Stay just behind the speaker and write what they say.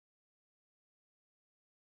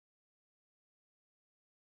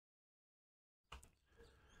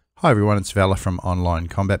Hi everyone, it's Valor from Online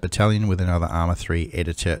Combat Battalion with another Arma 3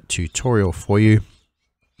 editor tutorial for you.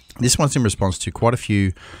 This one's in response to quite a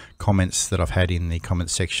few comments that I've had in the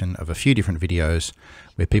comments section of a few different videos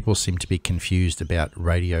where people seem to be confused about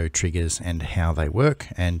radio triggers and how they work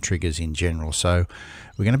and triggers in general. So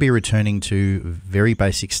we're going to be returning to very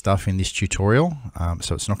basic stuff in this tutorial,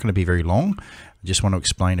 so it's not going to be very long. I just want to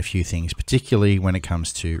explain a few things, particularly when it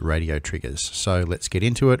comes to radio triggers. So let's get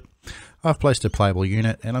into it. I've placed a playable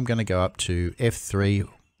unit and I'm going to go up to F3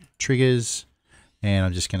 triggers, and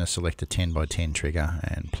I'm just going to select a 10x10 trigger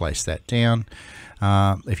and place that down.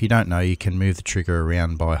 If you don't know, you can move the trigger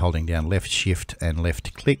around by holding down left shift and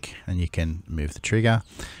left click, and you can move the trigger.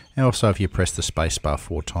 And also if you press the space bar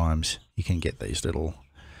 4 times, you can get these little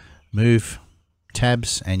move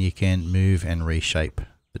tabs and you can move and reshape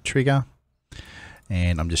the trigger.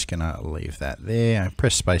 And I'm just going to leave that there. I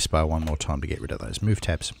press space bar 1 more time to get rid of those move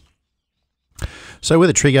tabs. So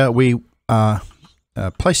with a trigger, we are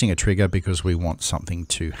placing a trigger because we want something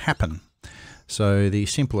to happen. So the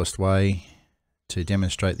simplest way to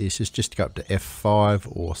demonstrate this is just to go up to F5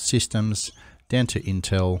 or Systems, down to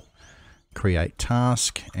Intel, Create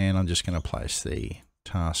Task, and I'm just going to place the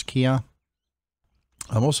task here.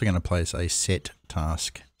 I'm also going to place a Set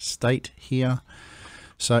Task State here.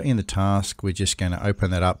 So in the task, we're just going to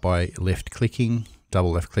open that up by left clicking,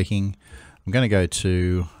 double left clicking. I'm going to go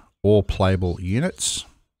to All Playable Units.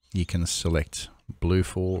 You can select Blue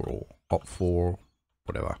 4 or Op 4,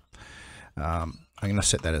 whatever. I'm going to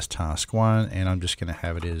set that as task 1, and I'm just going to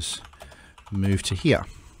have it as move to here.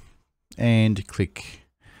 And click,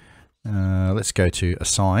 let's go to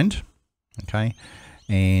Assigned, okay?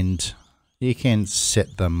 And you can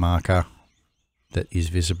set the marker that is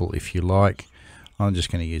visible if you like. I'm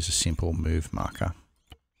just going to use a simple move marker,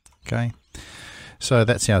 okay? So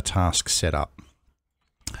that's our task set up.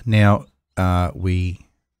 Now we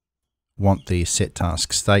want the set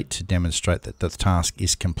task state to demonstrate that the task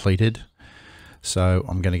is completed. So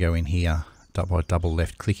I'm going to go in here by double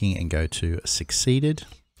left clicking and go to succeeded.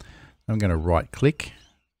 I'm going to right click,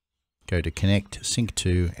 go to connect, sync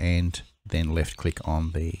to, and then left click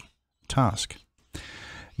on the task.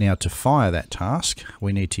 Now to fire that task,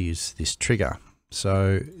 we need to use this trigger.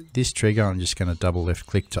 So this trigger, I'm just going to double left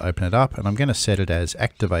click to open it up, and I'm going to set it as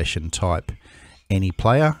activation type any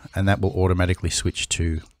player, and that will automatically switch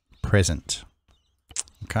to present.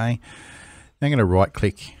 Okay, I'm going to right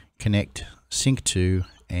click, connect, sync to,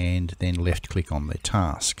 and then left click on the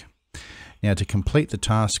task. Now to complete the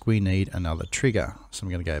task, we need another trigger. So I'm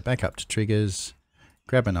going to go back up to triggers,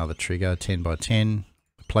 grab another trigger, 10x10,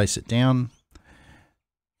 place it down,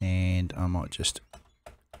 and I might just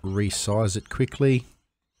resize it quickly,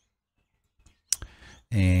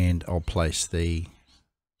 and I'll place the,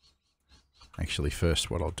 actually first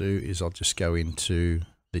what I'll do is I'll just go into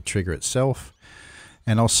the trigger itself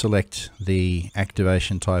and I'll select the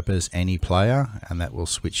activation type as any player, and that will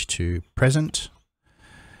switch to present.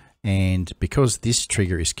 And because this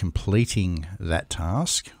trigger is completing that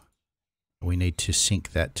task, we need to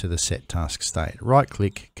sync that to the set task state. Right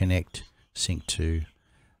click, connect, sync to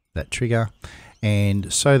that trigger.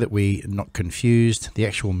 And so that we're not confused, the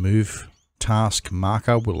actual move task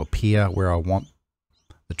marker will appear where I want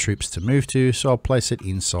the troops to move to, so I'll place it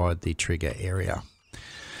inside the trigger area.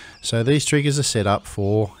 So these triggers are set up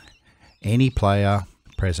for any player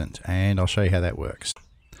present, and I'll show you how that works.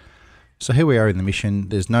 So here we are in the mission.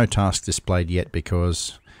 There's no task displayed yet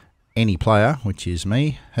because any player, which is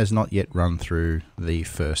me, has not yet run through the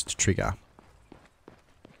first trigger.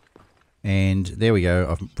 And there we go,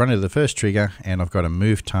 I've run into the first trigger and I've got a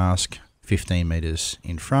move task 15 meters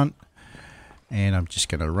in front, and I'm just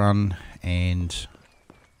going to run, and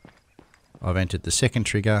I've entered the second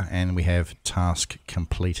trigger and we have task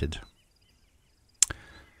completed.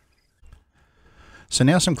 So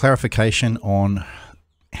now some clarification on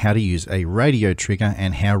how to use a radio trigger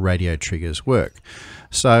and how radio triggers work.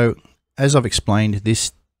 So as I've explained,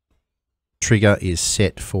 this trigger is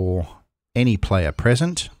set for any player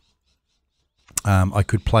present. I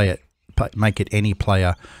could make it any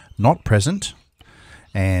player not present,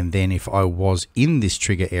 and then if I was in this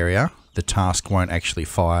trigger area, the task won't actually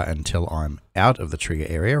fire until I'm out of the trigger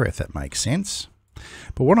area, if that makes sense.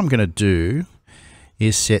 But what I'm going to do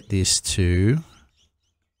is set this to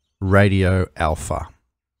radio alpha.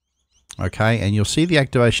 Okay, and you'll see the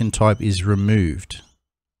activation type is removed.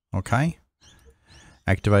 Okay,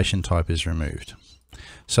 activation type is removed.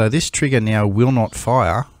 So this trigger now will not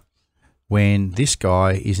fire when this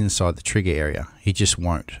guy is inside the trigger area. He just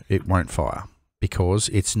won't. It won't fire because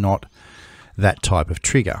it's not that type of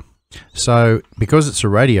trigger. So because it's a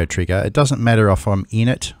radio trigger, it doesn't matter if I'm in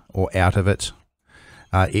it or out of it.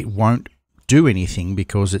 it won't do anything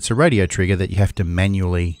because it's a radio trigger that you have to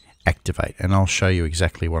manually activate, and I'll show you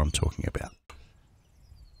exactly what I'm talking about.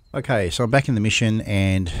 Okay, so I'm back in the mission,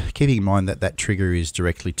 and keeping in mind that that trigger is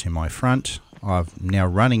directly to my front, I'm now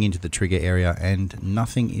running into the trigger area and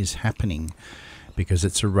nothing is happening because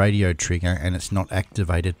it's a radio trigger and it's not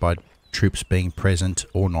activated by troops being present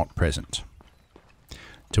or not present.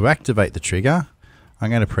 To activate the trigger, I'm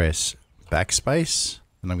going to press backspace,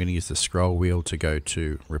 and I'm going to use the scroll wheel to go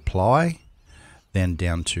to reply, then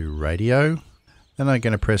down to radio. Then I'm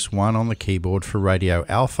going to press 1 on the keyboard for radio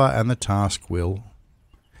alpha, and the task will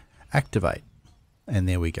activate. And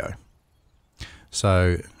there we go.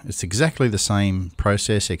 So it's exactly the same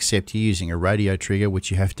process, except you're using a radio trigger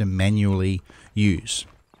which you have to manually use.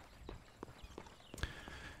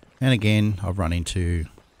 And again, I've run into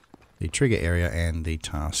the trigger area and the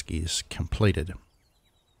task is completed.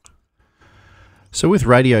 So with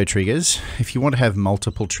radio triggers, if you want to have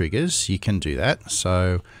multiple triggers, you can do that.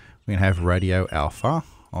 So we're going to have radio alpha.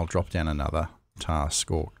 I'll drop down another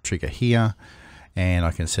task or trigger here, and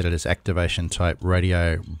I can set it as activation type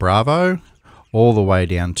radio Bravo all the way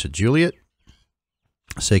down to Juliet.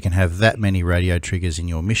 So you can have that many radio triggers in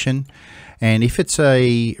your mission. And if it's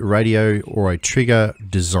a radio or a trigger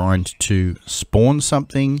designed to spawn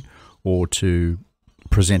something, or to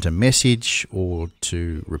present a message, or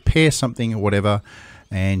to repair something or whatever,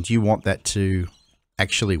 and you want that to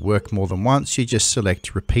actually work more than once, you just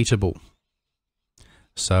select repeatable.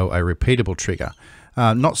 So a repeatable trigger.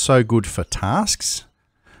 Not so good for tasks,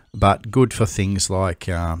 but good for things like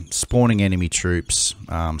spawning enemy troops,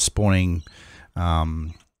 spawning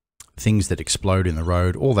things that explode in the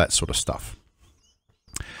road, all that sort of stuff.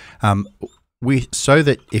 So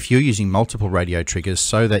that if you're using multiple radio triggers,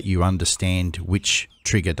 so that you understand which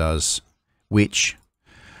trigger does which,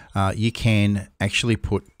 you can actually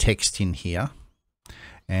put text in here,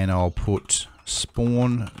 and I'll put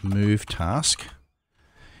spawn move task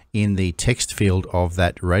in the text field of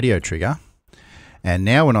that radio trigger. And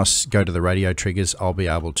now when I go to the radio triggers, I'll be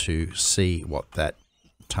able to see what that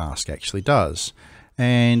task actually does.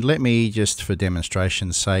 And let me just, for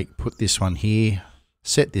demonstration's sake, put this one here,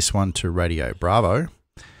 set this one to radio Bravo,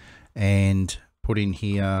 and put in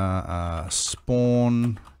here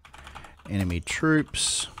spawn enemy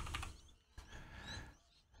troops.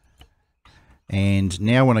 And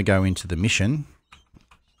now when I go into the mission,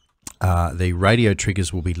 the radio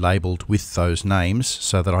triggers will be labeled with those names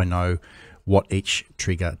so that I know what each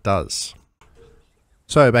trigger does.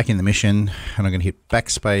 So back in the mission, and I'm going to hit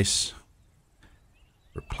backspace,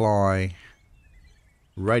 reply,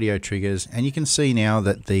 radio triggers, and you can see now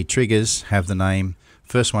that the triggers have the name.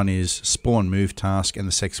 First one is spawn move task, and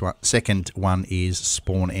the second one is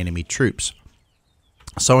spawn enemy troops.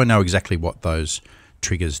 So I know exactly what those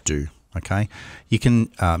triggers do. Okay, you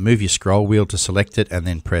can move your scroll wheel to select it and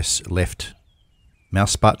then press left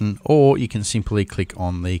mouse button, or you can simply click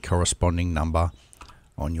on the corresponding number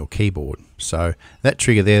on your keyboard. So that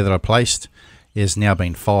trigger there that I placed is now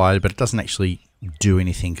been fired, but it doesn't actually do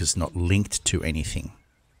anything because it's not linked to anything.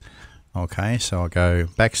 Okay, so I'll go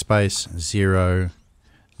backspace 0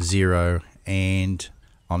 0, and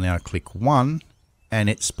I'll now click 1, and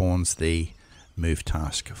it spawns the move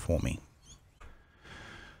task for me.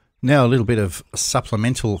 Now a little bit of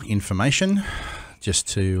supplemental information, just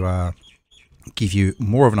to give you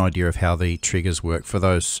more of an idea of how the triggers work for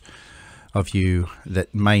those of you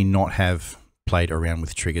that may not have played around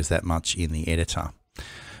with triggers that much in the editor.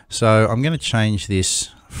 So I'm going to change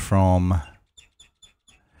this from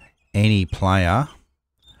any player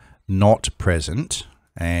not present,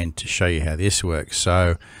 and to show you how this works.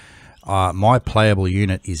 So my playable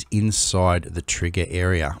unit is inside the trigger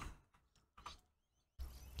area.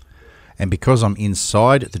 And because I'm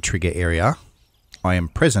inside the trigger area, I am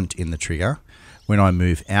present in the trigger. When I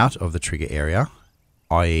move out of the trigger area,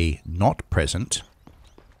 i.e. not present,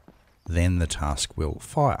 then the task will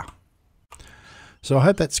fire. So I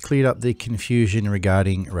hope that's cleared up the confusion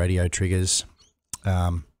regarding radio triggers.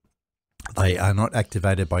 They are not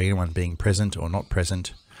activated by anyone being present or not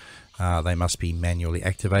present. They must be manually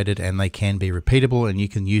activated, and they can be repeatable, and you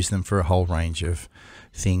can use them for a whole range of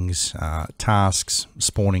things, tasks,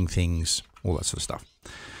 spawning things, all that sort of stuff.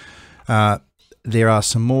 There are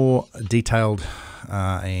some more detailed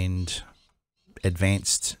and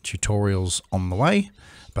advanced tutorials on the way,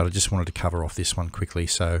 but I just wanted to cover off this one quickly.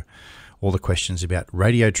 So all the questions about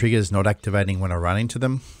radio triggers not activating when I run into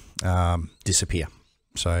them disappear.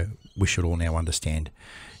 So we should all now understand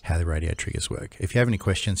how the radio triggers work. If you have any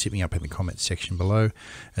questions, hit me up in the comments section below.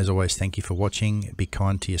 As always, thank you for watching. Be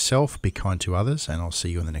kind to yourself, be kind to others, and I'll see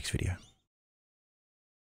you in the next video.